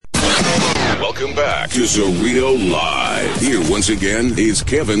Welcome back to Cerrito Live. Here once again is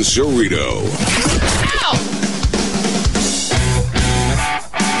Kevin Cerrito.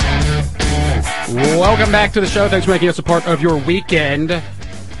 Welcome back to the show. Thanks for making us a part of your weekend.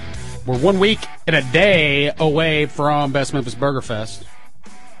 We're 1 week and a day away from Best Memphis Burger Fest.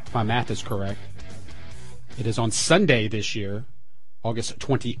 If my math is correct. It is on Sunday this year, August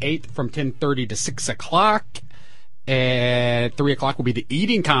 28th from 10:30 to 6 o'clock. At 3 o'clock will be the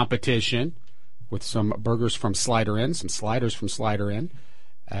eating competition with some burgers from Slider Inn, some sliders from Slider Inn.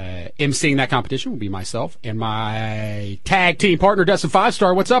 emceeing that competition will be myself and my tag team partner, Dustin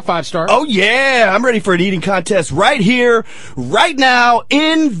 5-Star. What's up, 5-Star? Oh, yeah. I'm ready for an eating contest right here, right now,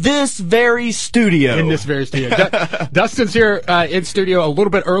 in this very studio. In this very studio. Dustin's here in studio a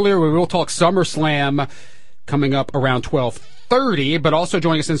little bit earlier. We will talk SummerSlam coming up around 12:30, but also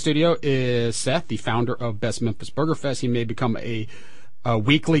joining us in studio is Seth, the founder of Best Memphis Burger Fest. He may become a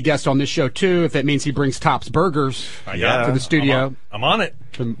weekly guest on this show, too, if that means he brings Tops Burgers to the studio. I'm on it.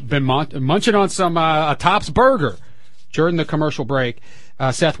 Been munching on some a Tops Burger during the commercial break.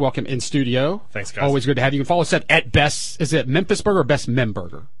 Seth, welcome in studio. Thanks, guys. Always good to have you. You can follow Seth at Best, is it Memphis Burger or Best Mem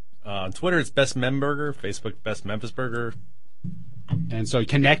Burger? On Twitter, it's Best Mem Burger. Facebook, Best Memphis Burger. And so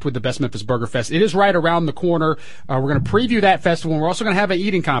connect with the Best Memphis Burger Fest. It is right around the corner. We're going to preview that festival, and we're also going to have an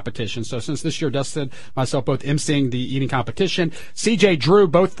eating competition. So since this year, Dustin, myself, both emceeing the eating competition. CJ, Drew,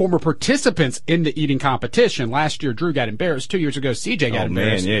 both former participants in the eating competition. Last year, Drew got embarrassed. 2 years ago, CJ got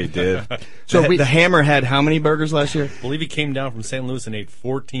embarrassed. Oh, man, yeah, he did. So the Hammer had how many burgers last year? I believe he came down from St. Louis and ate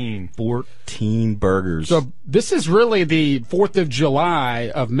 14. 14 burgers. So this is really the 4th of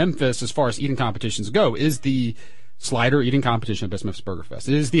July of Memphis as far as eating competitions go, is the Slider eating competition at Best Memphis Burger Fest.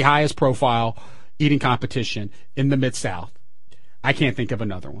 It is the highest profile eating competition in the Mid-South. I can't think of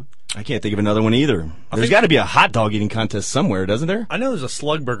another one. I can't think of another one either. There's got to be a hot dog eating contest somewhere, doesn't there? I know there's a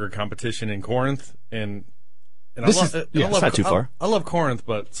slug burger competition in Corinth, and it's not too far. I love Corinth,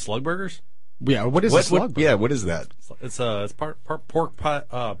 but slug burgers? Yeah, what is a slug burger? Yeah, what is that? It's part pork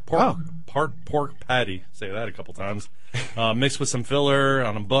patty. Say that a couple times. Mixed with some filler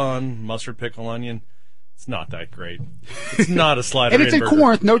on a bun, mustard, pickle, onion. It's not that great. It's not a Slider Inn and it's in burger.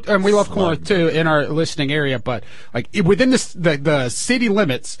 Corinth. And we love Corinth too in our listening area. But like within the city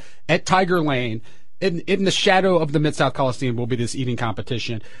limits at Tiger Lane, in the shadow of the Mid-South Coliseum, will be this eating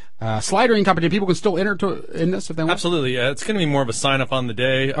competition. Slider eating competition. People can still enter in this if they want. Absolutely. It's going to be more of a sign up on the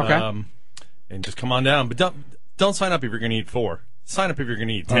day. Okay. And just come on down, but don't sign up if you're going to eat 4. Sign up if you're going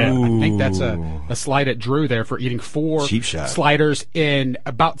to eat 10. I think that's a slide at Drew there for eating 4 cheap shot sliders in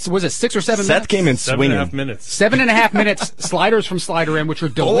about, was it 6 or 7 minutes? Seth came in swinging. 7.5 minutes. 7.5 minutes sliders from Slider Inn, which are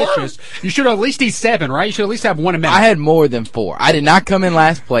delicious. 4? You should at least eat 7, right? You should at least have 1 a minute. I had more than 4. I did not come in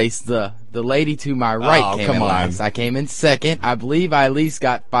last place. The lady to my right came in last. I came in second. I believe I at least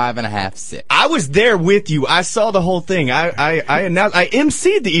got 5.5, 6. I was there with you. I saw the whole thing. I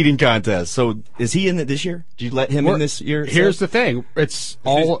emceed the eating contest. So is he in it this year? Did you let him in this year? Here's the thing. It's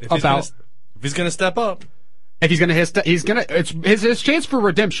all about if he's going to step up. If he's going to it's his chance for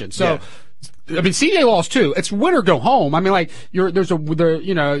redemption. So. Yeah. I mean, CJ lost too. It's win or go home. I mean, like if you're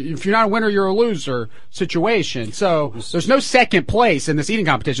not a winner, you're a loser situation. So there's no second place in this eating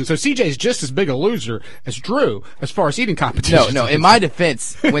competition. So CJ is just as big a loser as Drew as far as eating competition. No. In my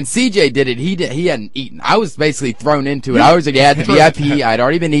defense, when CJ did it, he hadn't eaten. I was basically thrown into it. I was at the VIP. I'd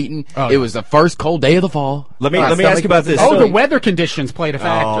already been eating. It was the first cold day of the fall. Let me ask you about this. Oh, the weather conditions played a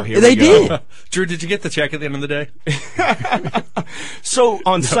factor. They did. Drew, did you get the check at the end of the day? So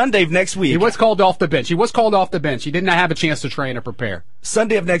on Sunday of next week, he was called off the bench. He didn't have a chance to train or prepare.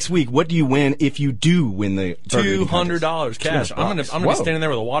 Sunday of next week, what do you win if you do win the $200 cash? I'm gonna be standing there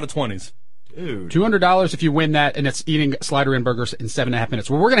with a wad of 20s. Dude. $200 if you win that, and it's eating Slider Inn burgers in 7.5 minutes.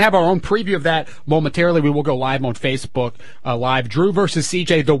 Well, we're going to have our own preview of that momentarily. We will go live on Facebook Live. Drew versus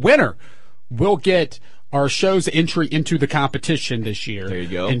CJ. The winner will get our show's entry into the competition this year. There you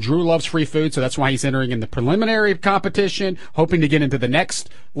go. And Drew loves free food, so that's why he's entering in the preliminary competition, hoping to get into the next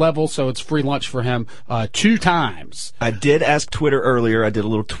level, so it's free lunch for him 2 times. I did ask Twitter earlier. I did a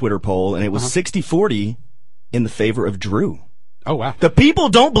little Twitter poll, and it was 60-40 in the favor of Drew. Oh, wow. The people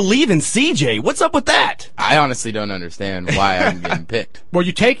don't believe in CJ. What's up with that? I honestly don't understand why I'm getting picked. Well,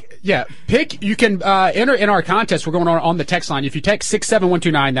 you can enter in our contest. We're going on the text line. If you text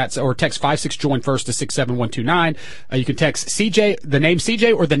 67129, or text 56-JOIN first to 67129, you can text CJ, the name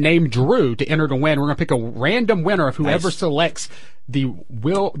CJ, or the name Drew to enter to win. We're going to pick a random winner of whoever selects the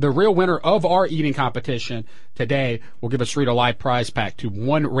real winner of our eating competition today will give a Cerrito Live prize pack to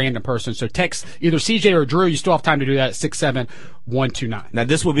one random person. So text either CJ or Drew. You still have time to do that at 67129. Now,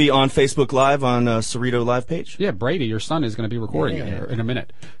 this will be on Facebook Live on Cerrito Live page? Yeah, Brady, your son, is going to be recording it in a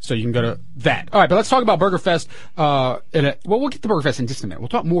minute. So you can go to that. All right, but let's talk about Burger Fest. We'll get to Burger Fest in just a minute. We'll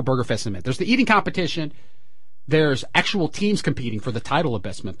talk more Burger Fest in a minute. There's the eating competition. There's actual teams competing for the title of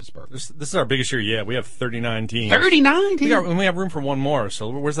Best Memphis Burger. This is our biggest year yet. We have 39 teams. 39 teams? And we have room for one more. So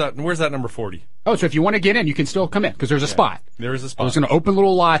where's that number 40? Oh, so if you want to get in, you can still come in because there's a spot. There is a spot. There's an open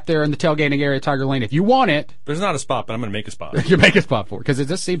little lot there in the tailgating area of Tiger Lane. If you want it. There's not a spot, but I'm going to make a spot. You make a spot for it because it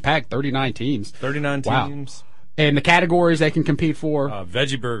does seem packed, 39 teams. 39 teams. And the categories they can compete for?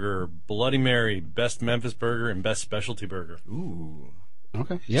 Veggie Burger, Bloody Mary, Best Memphis Burger, and Best Specialty Burger. Ooh.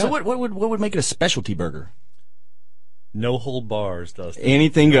 Okay. Yeah. So what would make it a specialty burger? No hold bars, Dustin.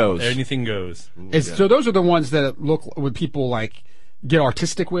 Anything goes. Anything goes. So those are the ones that look when people like get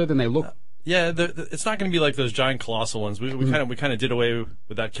artistic with, and they look. Yeah, it's not going to be like those giant colossal ones. We kind of did away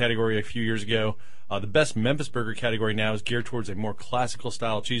with that category a few years ago. The Best Memphis Burger category now is geared towards a more classical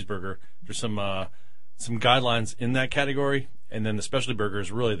style cheeseburger. There's some guidelines in that category, and then the specialty burger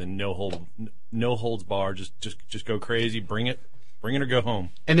is really the no holds bar. Just go crazy, bring it or go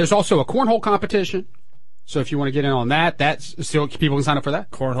home. And there's also a cornhole competition. So if you want to get in on that, that's still people can sign up for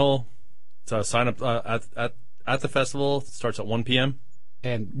that. Cornhole, sign up at the festival. It starts at 1 p.m.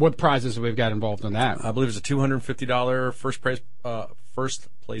 And what prizes we've got involved in that? I believe it's a $250 first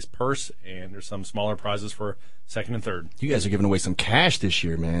place purse, and there's some smaller prizes for second and third. You guys are giving away some cash this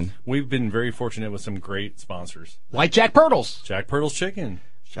year, man. We've been very fortunate with some great sponsors, like Jack Pirtles. Jack Pirtles Chicken.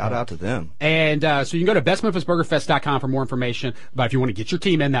 Shout out to them. And so you can go to bestmemphisburgerfest.com for more information about if you want to get your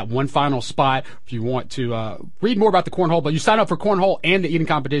team in that one final spot, if you want to read more about the cornhole. But you sign up for cornhole and the eating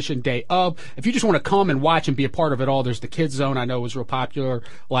competition day of. If you just want to come and watch and be a part of it all, there's the kids zone. I know was real popular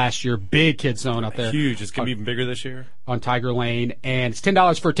last year. Big kids zone out there. Huge. It's going to be even bigger this year. On Tiger Lane. And it's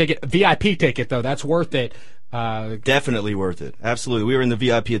 $10 for a ticket. VIP ticket, though. That's worth it. Definitely worth it. Absolutely. We were in the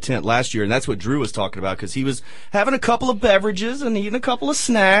VIP tent last year, and that's what Drew was talking about because he was having a couple of beverages and eating a couple of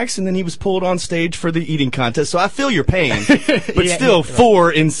snacks, and then he was pulled on stage for the eating contest. So I feel your pain, but still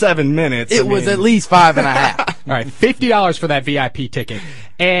 4 in 7 minutes. It was at least 5.5. All right, $50 for that VIP ticket.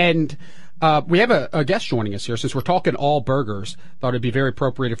 And we have a guest joining us here. Since we're talking all burgers, thought it'd be very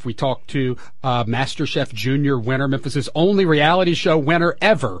appropriate if we talk to MasterChef Junior winner, Memphis' only reality show winner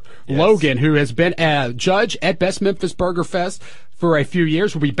ever, yes. Logan, who has been a judge at Best Memphis Burger Fest for a few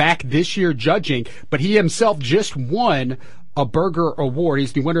years. Will be back this year judging, but he himself just won a burger award.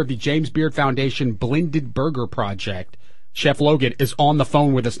 He's the winner of the James Beard Foundation Blended Burger Project. Chef Logan is on the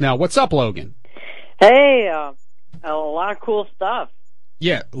phone with us now. What's up, Logan? Hey, a lot of cool stuff.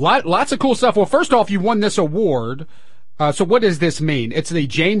 Yeah, lots of cool stuff. Well, first off, you won this award. So what does this mean? It's the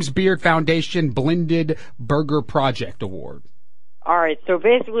James Beard Foundation Blended Burger Project Award. All right, so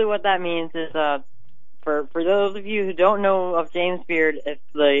basically what that means is for those of you who don't know of James Beard, it's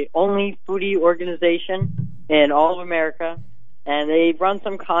the only foodie organization in all of America, and they run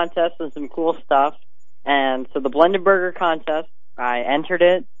some contests and some cool stuff. And so the Blended Burger Contest, I entered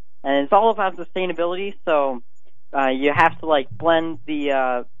it, and it's all about sustainability, so you have to like blend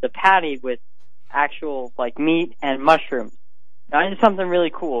the patty with actual like meat and mushrooms. Now, I did something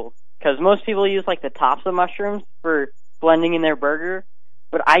really cool because most people use like the tops of mushrooms for blending in their burger,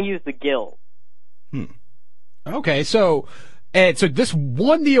 but I use the gills. Okay, so this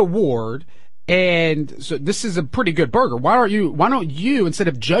won the award, and so this is a pretty good burger. Why don't you instead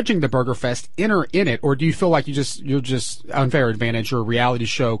of judging the Burger Fest enter in it, or do you feel like you're just unfair advantage or a reality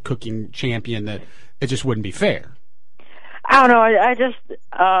show cooking champion that it just wouldn't be fair? I don't know.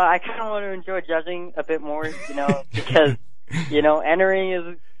 I kind of want to enjoy judging a bit more, because,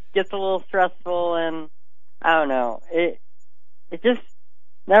 entering gets a little stressful, and I don't know. It just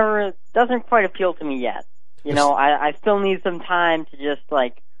never doesn't quite appeal to me yet. I still need some time to just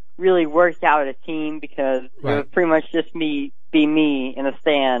like really work out a team because it would pretty much just be me in a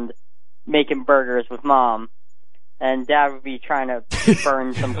stand making burgers with Mom. And Dad would be trying to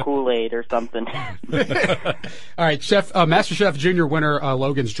burn some Kool-Aid or something. All right, MasterChef Junior winner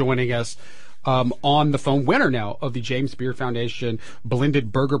Logan's joining us on the phone. Winner now of the James Beard Foundation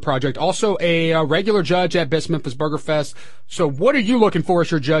Blended Burger Project. Also a regular judge at Best Memphis Burger Fest. So what are you looking for as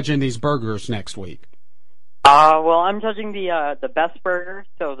you're judging these burgers next week? Well, I'm judging the best burger,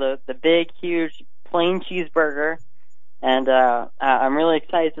 so the big, huge, plain cheeseburger. And I'm really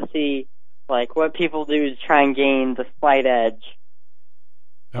excited to see like what people do to try and gain the slight edge.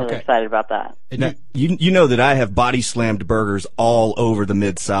 I'm really excited about that. Now, you know that I have body slammed burgers all over the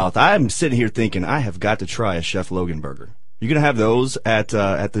Mid-South. I'm sitting here thinking I have got to try a Chef Logan burger. You gonna have those at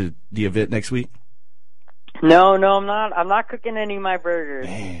the event next week? No, I'm not. I'm not cooking any of my burgers.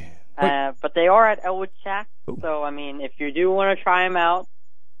 But they are at Elwood Shack. Ooh. So, I mean, if you do want to try them out,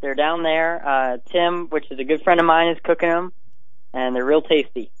 they're down there. Tim, which is a good friend of mine, is cooking them, and they're real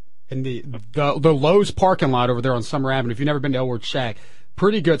tasty. And the Lowe's parking lot over there on Summer Avenue, if you've never been to Elwood Shack,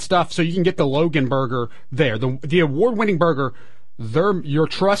 pretty good stuff. So you can get the Logan burger there. The award-winning burger, you're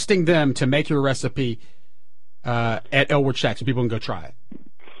trusting them to make your recipe at Elwood Shack so people can go try it.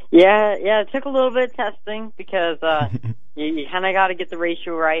 Yeah, it took a little bit of testing because you kind of got to get the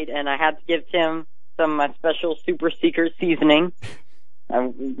ratio right, and I had to give Tim some of my special super secret seasoning,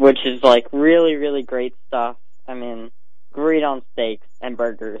 which is like really, really great stuff. I mean, great on steaks and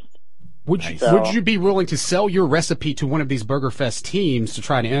burgers. Would you be willing to sell your recipe to one of these Burger Fest teams to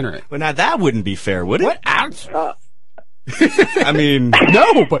try to enter it? Well, now that wouldn't be fair, would it? What? I mean,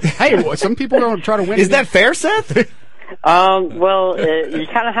 no, but hey, some people are going to try to win. Is that fair, Seth? Well, you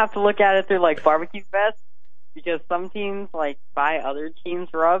kind of have to look at it through like Barbecue Fest, because some teams like buy other teams'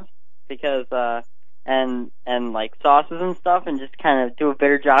 rubs because and like sauces and stuff, and just kind of do a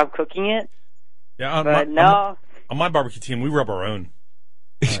better job cooking it. Yeah, on my barbecue team, we rub our own.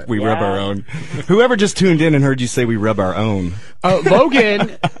 We rub our own. Whoever just tuned in and heard you say we rub our own.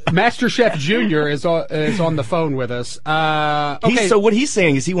 Logan, Master Chef Jr. is on the phone with us. Okay. So what he's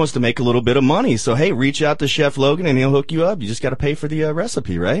saying is he wants to make a little bit of money. So, hey, reach out to Chef Logan and he'll hook you up. You just got to pay for the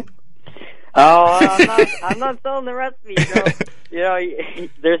recipe, right? Oh, I'm not selling the recipe.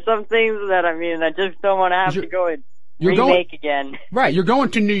 There's some things that, I mean, I just don't want to have to go and remake again. Right. You're going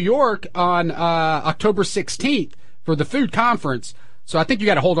to New York on October 16th for the food conference. So I think you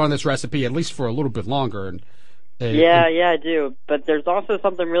got to hold on to this recipe at least for a little bit longer. Yeah, I do. But there's also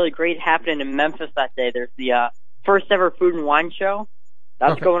something really great happening in Memphis that day. There's the first ever food and wine show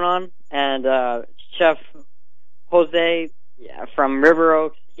that's going on, and Chef Jose from River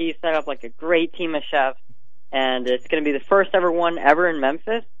Oaks, he set up like a great team of chefs, and it's going to be the first ever one ever in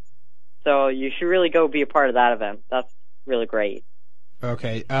Memphis. So you should really go be a part of that event. That's really great.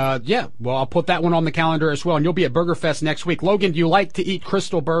 Okay. Yeah. Well, I'll put that one on the calendar as well, and you'll be at Burger Fest next week. Logan, do you like to eat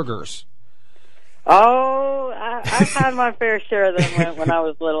Krystal burgers? Oh, I've had my fair share of them when I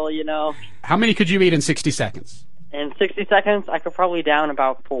was little, How many could you eat in 60 seconds? In 60 seconds, I could probably down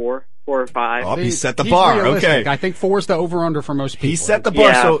about four or five. Oh, he set the bar. Okay. I think 4 is the over-under for most people. He set the bar.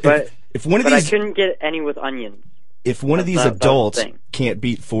 Yeah, so if one of these, I couldn't get any with onions. If one of these adults can't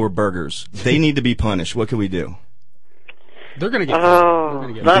beat 4 burgers, they need to be punished. What can we do? They're going to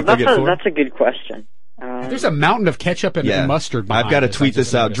get. That's a good question. There's a mountain of ketchup and mustard. I've got to tweet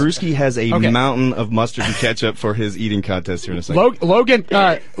this out. Drewski has a mountain of mustard and ketchup for his eating contest here in a second.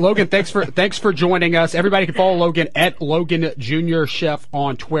 Logan, thanks for joining us. Everybody can follow Logan at Logan Junior Chef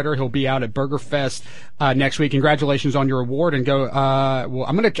on Twitter. He'll be out at Burger Fest next week. Congratulations on your award, and go.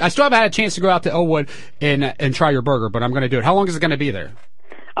 I still haven't had a chance to go out to Elwood and try your burger, but I'm going to do it. How long is it going to be there?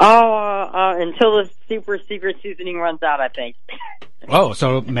 Until the super secret seasoning runs out, I think. Oh,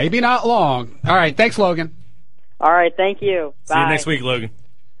 so maybe not long. All right, thanks, Logan. All right, thank you. Bye. See you next week, Logan.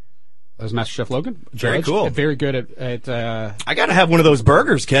 That was Master Chef Logan. Very cool. Very good at I got to have one of those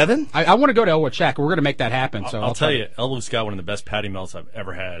burgers, Kevin. I want to go to Elwood Shack. We're going to make that happen. So I'll tell you, Elwood's got one of the best patty melts I've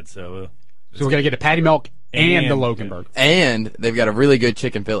ever had. So we're going to get a patty melt and the Logan burger. And they've got a really good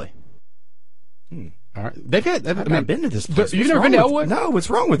chicken Philly. All right. They've got. I've been to this place. You've never been to Elwood? No, what's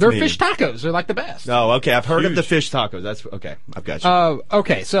wrong with Their me? fish tacos. They're like the best. Oh, okay. I've heard of the fish tacos. That's okay. I've got you.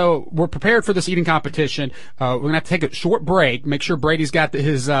 Okay, so we're prepared for this eating competition. We're gonna have to take a short break. Make sure Brady's got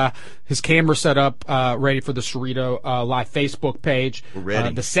his camera set up, ready for the Cerrito live Facebook page. We're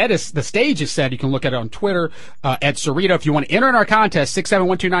ready. The stage is set. You can look at it on Twitter at Cerrito. If you want to enter in our contest,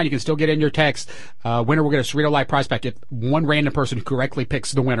 67129, you can still get in your text. Winner will get a Cerrito live prize pack. If one random person who correctly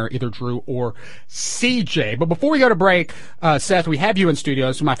picks the winner, either Drew or CJ. But before we go to break, Seth, we have you in studio.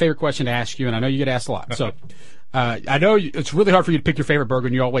 This is my favorite question to ask you, and I know you get asked a lot. So I know it's really hard for you to pick your favorite burger,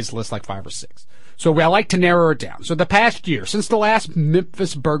 and you always list like 5 or 6. So I like to narrow it down. So the past year, since the last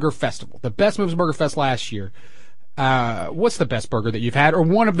Memphis Burger Festival, the best Memphis Burger Fest last year, what's the best burger that you've had, or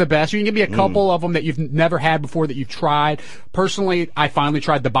one of the best? You can give me a couple of them that you've never had before that you've tried. Personally, I finally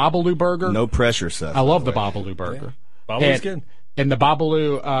tried the Babalu burger. No pressure, Seth. I love the Babalu burger. Yeah. Babalu's good. And the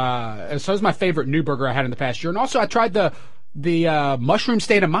Babalu, so is my favorite new burger I had in the past year. And also I tried the Mushroom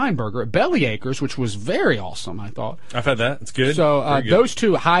State of Mind burger at Belly Acres, which was very awesome, I thought. I've had that. It's good. So those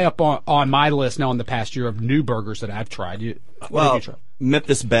two high up on my list now in the past year of new burgers that I've tried. What have you tried?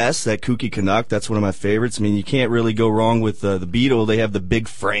 Memphis Best, that Kooky Canuck, that's one of my favorites. I mean, you can't really go wrong with the Beetle. They have the Big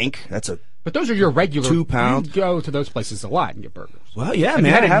Frank. That's a But those are your regular 2 pound. You go to those places a lot and get burgers. Well, yeah, Have man,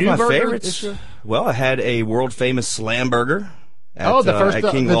 you had I a have new my burger favorites. this year? Well, I had a world famous Slam Burger. At, The first,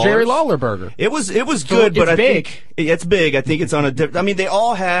 at King the Jerry Lawler's. Lawler burger. It was good, it's but I big. think it's big. I think it's on a different. I mean, they're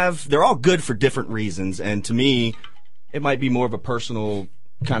all good for different reasons, and to me, it might be more of a personal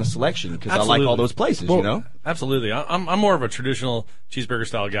kind of selection because I like all those places. Well, you know, absolutely. I'm more of a traditional cheeseburger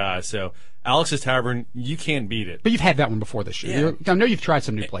style guy. So Alex's Tavern, you can't beat it. But you've had that one before this year. Yeah. I know you've tried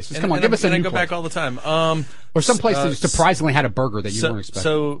some new places. Come on, give us a new I go place. back all the time. Or some place that surprisingly had a burger that you weren't expecting.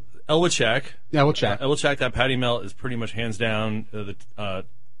 So Elwood Shack. Yeah, we'll check. Elwood Shack, that patty melt is pretty much hands down the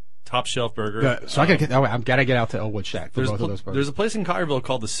top shelf burger. So I've got to get out to Elwood Shack for both of those burgers. There's a place in Collierville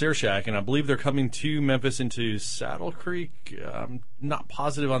called the Cerrito Shack, and I believe they're coming to Memphis into Saddle Creek. I'm not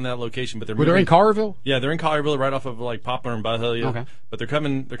positive on that location, but they're in Collierville? Yeah, they're in Collierville, right off of like Poplar and Byhalia. Okay. But they're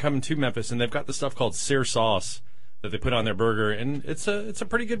coming to Memphis, and they've got the stuff called Cerrito sauce that they put on their burger, and it's a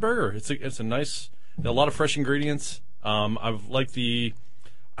pretty good burger. It's a nice, a lot of fresh ingredients. I've liked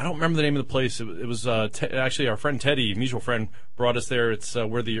I don't remember the name of the place. It was actually our friend Teddy, mutual friend, brought us there. It's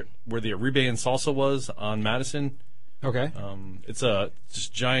where the Aribe and Salsa was on Madison. Okay. It's a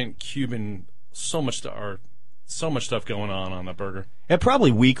just giant Cuban, so much stuff going on that burger. and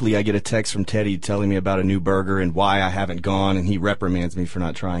probably weekly I get a text from Teddy telling me about a new burger and why I haven't gone, and he reprimands me for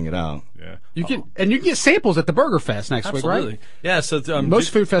not trying it out. Yeah. You can get samples at the Burger Fest next week, Absolutely. right? Yeah. So Most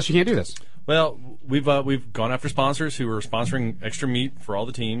food fests you can't do this. Well, we've gone after sponsors who are sponsoring extra meat for all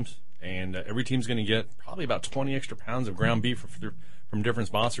the teams, and every team's going to get probably about 20 extra pounds of ground beef from different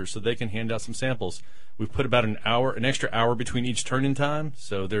sponsors, so they can hand out some samples. We've put about an extra hour between each turn-in time,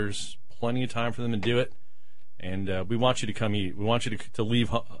 so there's plenty of time for them to do it. And we want you to come eat. We want you to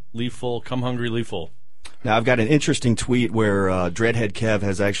leave full, come hungry, leave full. Now, I've got an interesting tweet where Dreadhead Kev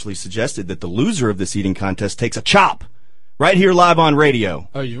has actually suggested that the loser of this eating contest takes a chop right here live on radio.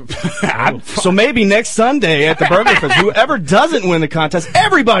 Oh, you. So maybe next Sunday at the Burger Fest, whoever doesn't win the contest,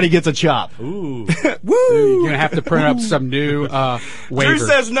 everybody gets a chop. Ooh. Woo! You're going to have to print up some new waivers. Drew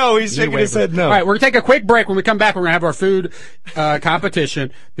says no. He's shaking his head no. All right, we're going to take a quick break. When we come back, we're going to have our food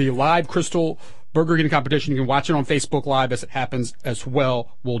competition, the live Krystal Burger Eating Competition. You can watch it on Facebook Live as it happens as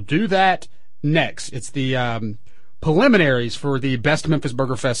well. We'll do that next. It's the preliminaries for the Best Memphis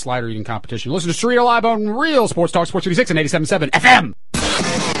Burger Fest Slider Eating Competition. Listen to Cerrito Live on Real Sports Talk, Sports 36 and 87.7 FM.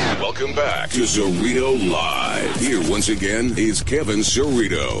 Welcome back to Cerrito Live. Here once again is Kevin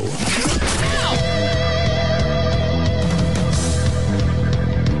Cerrito.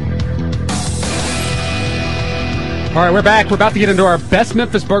 All right, we're back. We're about to get into our Best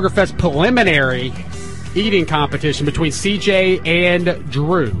Memphis Burger Fest preliminary eating competition between CJ and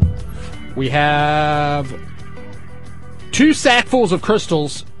Drew. We have 2 sackfuls of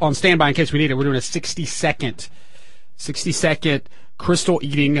Krystals on standby in case we need it. We're doing a 60-second Krystal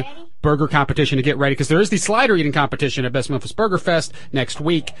eating burger competition to get ready, because there is the slider eating competition at Best Memphis Burger Fest next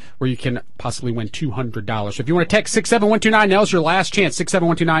week where you can possibly win $200. So if you want to text 67129, now's your last chance,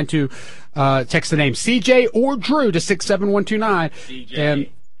 67129, to text the name CJ or Drew to 67129.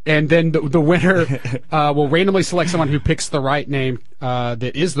 CJ. And then the winner will randomly select someone who picks the right name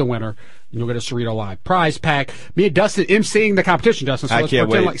that is the winner. And you'll get a Cerrito Live prize pack. Me and Dustin emceeing the competition, Dustin. So I let's can't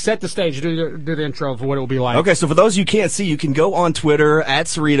pretend, wait. like, set the stage, do the intro of what it will be like. Okay, so for those you can't see, you can go on Twitter at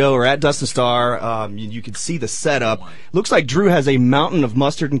Cerrito or at Dustin Starr. You can see the setup. Looks like Drew has a mountain of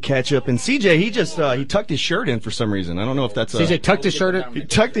mustard and ketchup, and CJ he tucked his shirt in for some reason. I don't know if that's CJ tucked his shirt in. He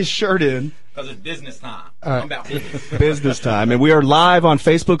tucked his shirt in. Because it's business time. I'm about business. Business time, and we are live on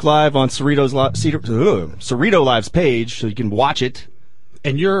Facebook Live on Cerrito Live's page, so you can watch it.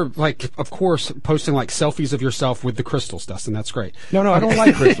 And you're, like, of course, posting, like, selfies of yourself with the Krystals, Dustin. That's great. No, I don't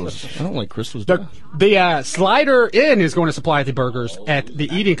like Krystals. I don't like Krystals. The Slider Inn is going to supply the burgers at the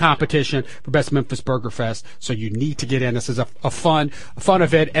eating competition for Best Memphis Burger Fest, so you need to get in. This is a fun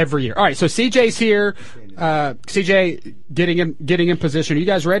event every year. All right, so CJ's here. CJ getting in position. Are you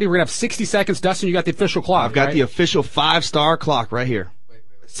guys ready? We're going to have 60 seconds. Dustin, you got the official clock. I've got right? the official 5-star clock right here.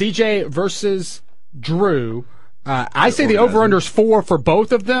 CJ versus Drew. I say the over-under is 4 for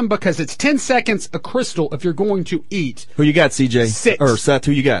both of them because it's 10 seconds a Krystal if you're going to eat. Who you got, CJ? 6. Or Seth,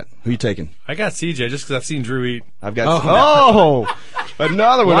 who you got? Who you taking? I got CJ just because I've seen Drew eat. I've got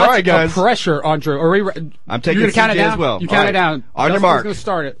another one. All right, guys. Of pressure on Drew. I'm taking you're gonna count CJ it down? as well. You count All it down. On your Dustin's mark. going to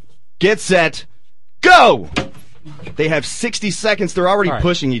start it. Get set. Go! They have 60 seconds. They're already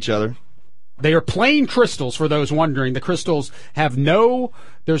pushing each other. They are plain Krystals, for those wondering. The Krystals have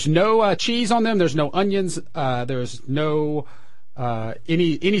there's no cheese on them. There's no onions. There's no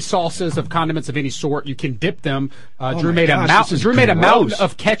any sauces of condiments of any sort. You can dip them. Drew made a mountain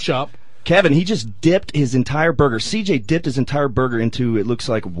of ketchup. Kevin, he just dipped his entire burger. CJ dipped his entire burger into, it looks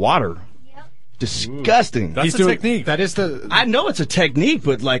like, water. Disgusting. That's a technique. That is the. I know it's a technique,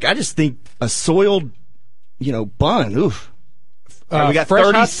 but like I just think a soiled, bun. Oof. Right, we got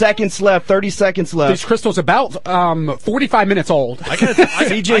 30 seconds left. 30 seconds left. These Krystals about 45 minutes old.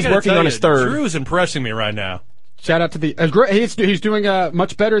 CJ's working on his third. Drew's impressing me right now. Shout out to the. He's doing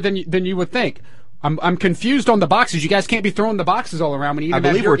much better than you would think. I'm confused on the boxes. You guys can't be throwing the boxes all around when you. I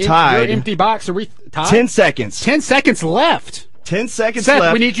believe we're tied. Your empty box. Are we tied? 10 seconds. 10 seconds left. 10 seconds Seth,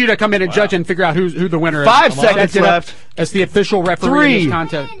 left. we need you to come in and judge and figure out who the winner is. 5 seconds left. As the official referee in this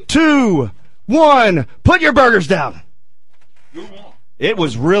contest. 3, 2, 1. Put your burgers down. It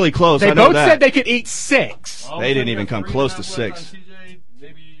was really close. They both said they could eat 6. They didn't even come close to 6. CJ,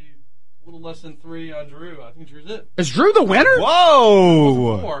 maybe a little less than 3 on Drew. I think Drew's it. Is Drew the winner?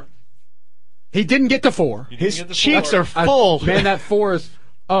 Whoa! 4. He didn't get to 4. His cheeks are full. Man, that 4 is.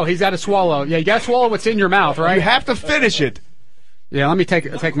 Oh, he's got to swallow. Yeah, you got to swallow what's in your mouth, right? You have to finish it. Yeah, let me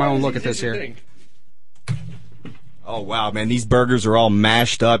take my own look at this here. Oh, wow, man. These burgers are all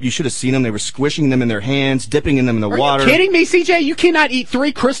mashed up. You should have seen them. They were squishing them in their hands, dipping them in the water. Are you kidding me, CJ? You cannot eat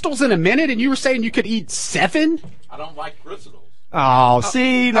 3 Krystals in a minute, and you were saying you could eat 7? I don't like Krystals. Oh,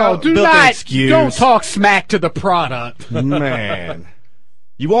 see? No, do built not. excuse. Don't talk smack to the product. Man.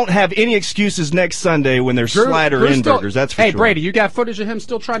 You won't have any excuses next Sunday when there's Slider Inn burgers, that's for sure. Hey, Brady, you got footage of him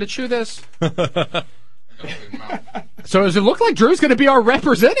still trying to chew this? So does it look like Drew's going to be our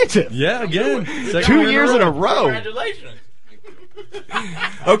representative? Yeah, again. 2 years in a row. Congratulations.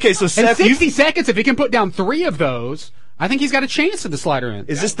 Okay, so In Seth, 60 seconds, if he can put down 3 of those, I think he's got a chance at the Slider Inn.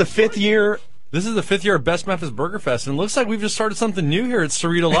 is this the 5th year? This is the 5th year of Best Memphis Burger Fest, and it looks like we've just started something new here at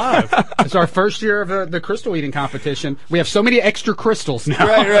Cerrito Live. It's our first year of the Krystal eating competition. We have so many extra Krystals now.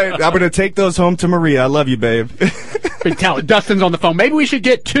 Right. I'm going to take those home to Maria. I love you, babe. Big talent. Dustin's on the phone. Maybe we should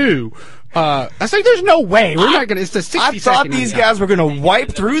get 2. I was like, there's no way. We're not going to. It's the 60 I thought these guys were going to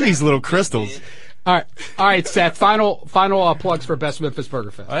wipe through these little Krystals. All right, Seth. Final plugs for Best Memphis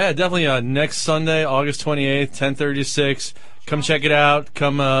Burger Fest. Oh, yeah, definitely next Sunday, August 28th, 10:30 to 6. Come check it out.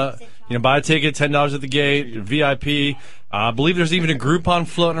 Come, buy a ticket, $10 at the gate, VIP. I believe there's even a Groupon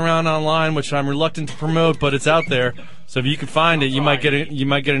floating around online, which I'm reluctant to promote, but it's out there. So if you can find it, you might get a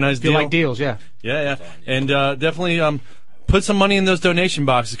nice deal. You like deals, yeah. Yeah. And definitely put some money in those donation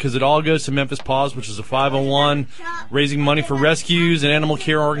boxes because it all goes to Memphis Paws, which is a 501, raising money for rescues and animal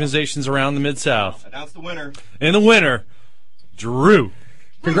care organizations around the Mid-South. Announce the winner. And the winner, Drew.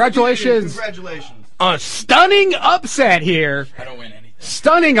 Congratulations. A stunning upset here. I don't win anything.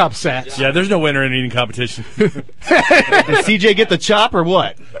 Stunning upset. Yeah, there's no winner in eating competition. Did CJ get the chop or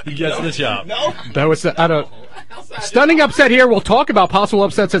what? He gets the chop. No. That was stunning upset here. We'll talk about possible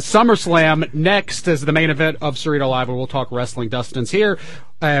upsets at SummerSlam next as the main event of Cerrito Live, where we'll talk wrestling. Dustin's here,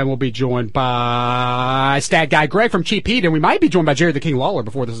 and we'll be joined by Stat Guy Greg from Cheap Heat, and we might be joined by Jerry the King Lawler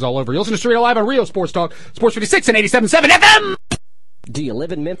before this is all over. You listen to Cerrito Live on Rio Sports Talk, Sports 56 and 87.7 FM. Do you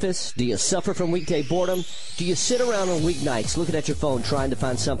live in Memphis? Do you suffer from weekday boredom? Do you sit around on weeknights looking at your phone trying to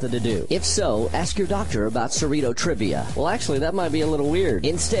find something to do? If so, ask your doctor about Cerrito Trivia. Well, actually, that might be a little weird.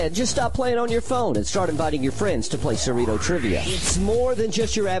 Instead, just stop playing on your phone and start inviting your friends to play Cerrito Trivia. It's more than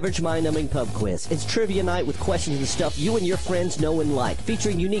just your average mind-numbing pub quiz. It's trivia night with questions and stuff you and your friends know and like,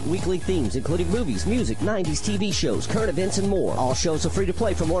 featuring unique weekly themes, including movies, music, 90s TV shows, current events, and more. All shows are free to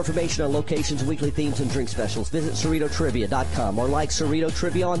play. For more information on locations, weekly themes, and drink specials, visit CerritoTrivia.com or like Cerrito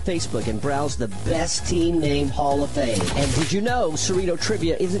Trivia on Facebook and browse the Best Team Name Hall of Fame. And did you know Cerrito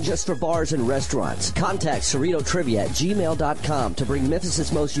Trivia isn't just for bars and restaurants? Contact CerritoTrivia@gmail.com to bring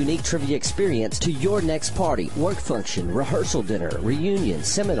Memphis' most unique trivia experience to your next party, work function, rehearsal dinner, reunion,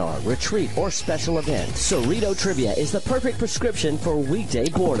 seminar, retreat, or special event. Cerrito Trivia is the perfect prescription for weekday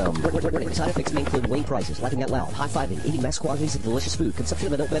boredom. Side effects may include lame prices, laughing out loud, high-fiving, eating mass quantities of delicious food, consumption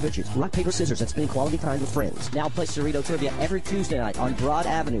of adult beverages, rock, paper, scissors, and spending quality time with friends. Now play Cerrito Trivia every Tuesday night on Broad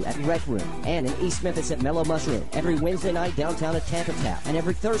Avenue at Rec Room, and in East Memphis at Mellow Mushroom, every Wednesday night downtown at Tampa Tap, and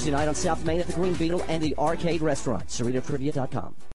every Thursday night on South Main at the Green Beetle and the Arcade Restaurant. CerritoTrivia.com.